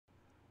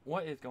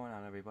What is going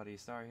on, everybody?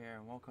 Star here,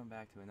 and welcome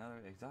back to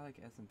another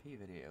exotic SMP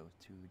video.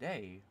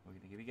 Today, we're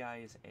going to give you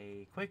guys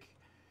a quick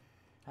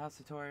house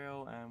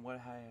tutorial and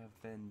what I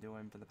have been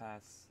doing for the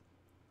past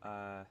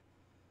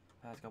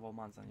couple of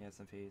months on the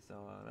SMP. So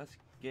let's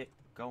get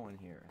going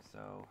here.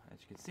 So as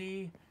you can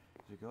see,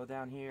 as you go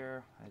down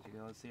here, as you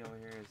go see over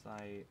here is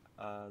like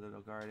a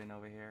little garden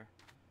over here.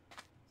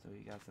 So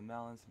you got some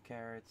melons, some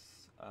carrots,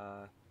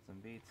 some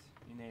beets,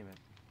 you name it.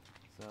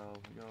 So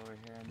we go over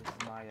here, and this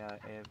is my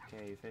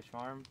AFK fish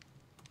farm.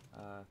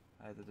 I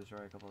had to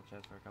destroy a couple of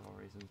chests for a couple of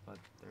reasons, but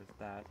there's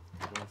that.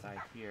 Go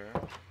inside here.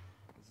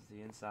 This is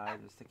the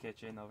inside. This is the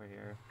kitchen over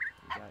here.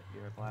 You got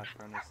your blast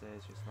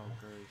furnaces, your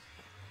smokers,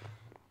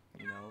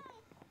 you know.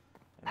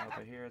 And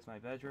over here is my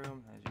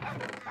bedroom. As you can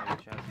see, it's my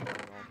chest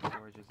with all the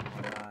storages and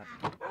whatnot.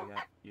 You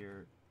got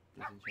your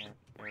disenchant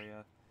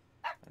area,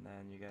 and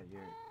then you got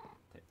your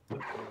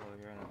table over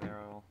here in a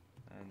barrel,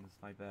 and this is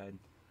my bed.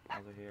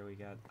 Over here we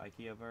got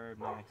IKEA Bird,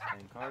 Max,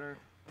 and Carter.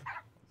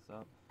 What's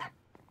up?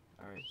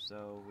 Alright,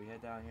 so we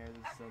head down here.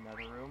 This is the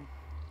nether room.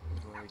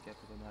 This is where we get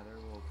to the nether.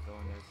 We'll go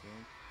in there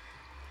soon.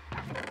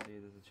 See,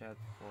 there's a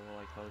chest full of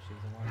like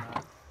potions and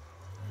whatnot.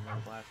 And then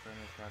a blast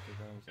furnace, crafting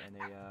bench, and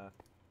a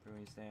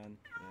brewing stand.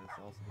 Yeah,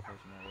 it's also the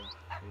potion area.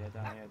 We head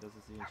down here. This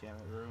is the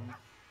enchantment room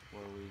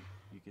where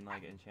you can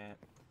like enchant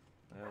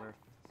whatever.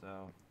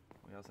 So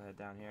we also head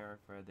down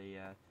here for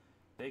the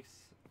big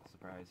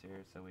surprise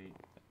here. So we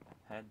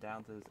head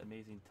down to this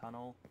amazing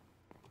tunnel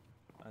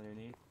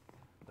underneath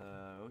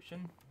the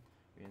ocean.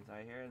 We're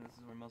inside here, and this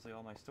is where mostly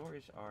all my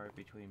storage are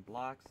between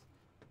blocks,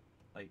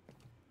 like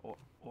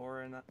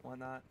ore and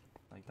whatnot,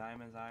 like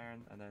diamonds,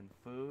 iron, and then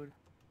food,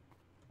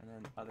 and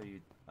then other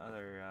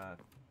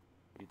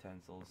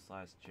utensils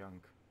 /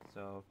 junk.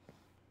 So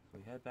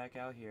we head back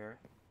out here.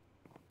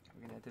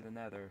 We're gonna enter the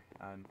nether.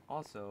 I'm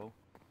also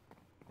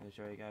gonna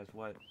show you guys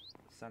what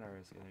center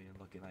is gonna be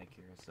looking like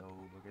here. So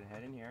we're gonna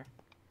head in here.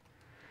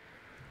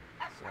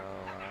 So,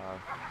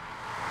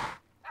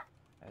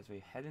 as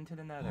we head into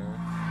the nether, the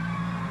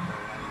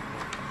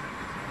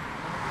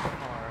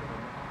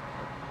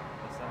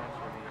center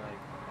should be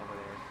like over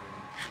there soon.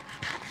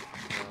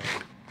 So,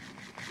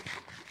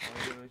 all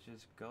we do is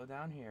just go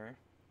down here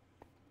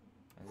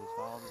and just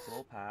follow this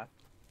little path.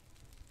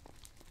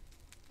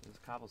 This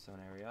cobblestone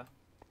area.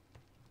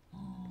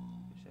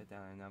 Push that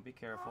down, and now be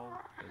careful.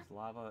 There's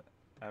lava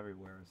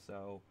everywhere,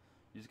 so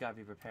you just gotta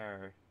be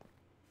prepared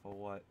for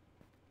what.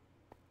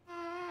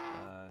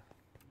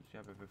 You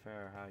have to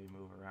prepare how you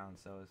move around.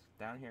 So it's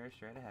down here,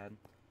 straight ahead.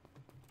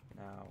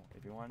 Now,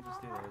 if you want to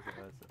just do this,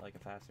 it's like a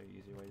faster,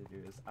 easier way to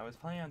do this. I was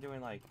planning on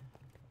doing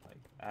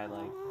add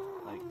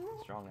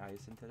strong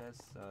ice into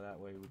this, so that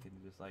way we can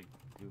just like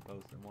do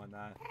both and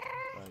whatnot.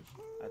 But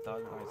I thought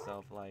to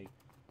myself, like,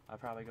 I'll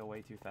probably go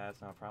way too fast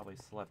and I'll probably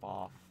slip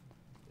off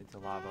into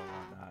lava and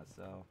whatnot.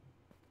 So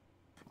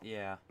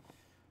yeah.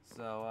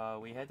 So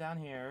we head down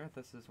here.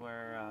 This is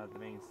where the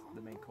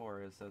main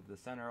core is. So the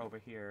center over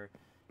here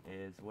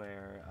is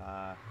where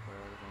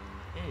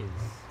everything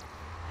is,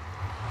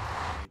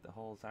 like the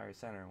whole entire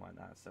center and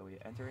whatnot. So we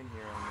enter in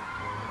here and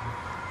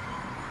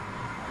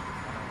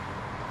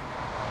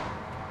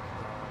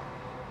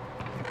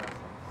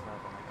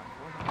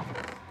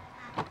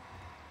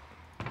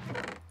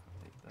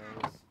take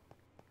those.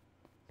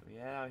 So we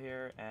head out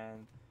here,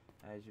 and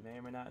as you may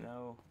or may not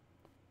know,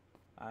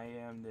 I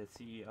am the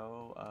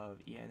CEO of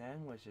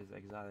ENN, which is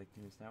Exotic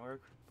News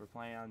Network. We're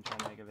planning on trying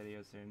to make a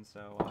video soon,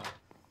 so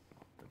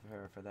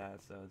prepare for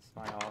that. So it's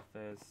my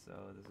office, so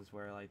this is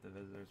where like the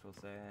visitors will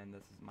sit, and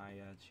this is my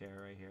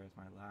chair right here. It's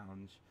my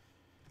lounge,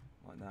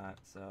 whatnot.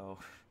 So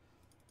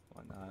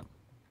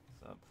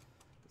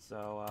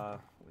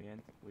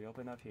we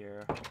open up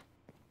here.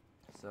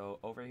 So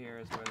over here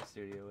is where the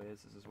studio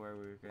is. This is where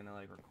we're gonna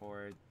like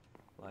record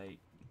like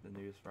the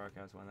news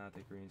broadcast, whatnot.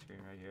 The green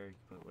screen right here. You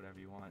can put whatever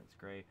you want. It's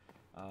great.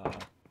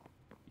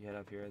 You head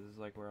up here. This is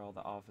like where all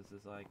the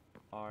offices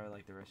are,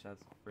 like the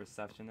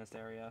receptionist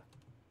area,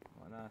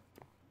 whatnot.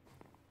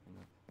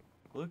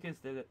 Lucas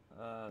did it.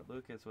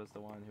 Lucas was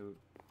the one who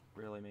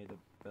really made the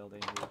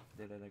building.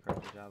 He did an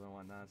incredible job and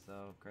whatnot,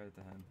 so credit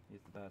to him.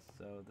 He's the best.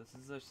 So this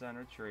is the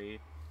center tree,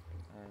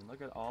 and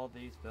look at all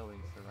these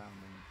buildings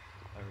surrounding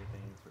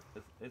everything.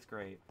 It's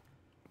great.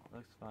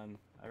 Looks fun.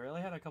 I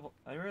really had a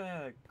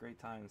great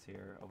times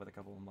here over the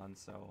couple of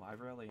months, so I've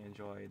really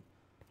enjoyed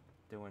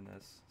doing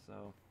this.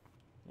 So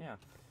yeah,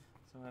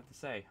 that's what I have to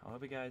say. I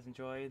hope you guys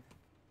enjoyed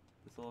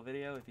this little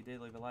video. If you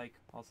did, leave a like.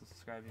 Also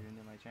subscribe if you're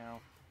new to my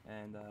channel.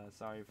 And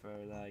sorry for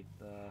like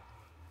the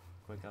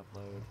quick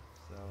upload.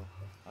 So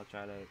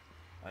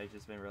I've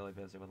just been really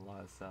busy with a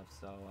lot of stuff.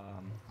 So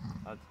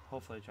I'll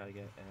hopefully try to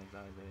get an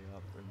exotic video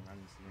up and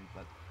running soon.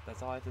 But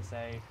that's all I have to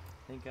say.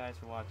 Thank you guys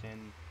for watching,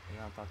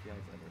 and I'll talk to you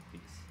guys later.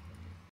 Peace.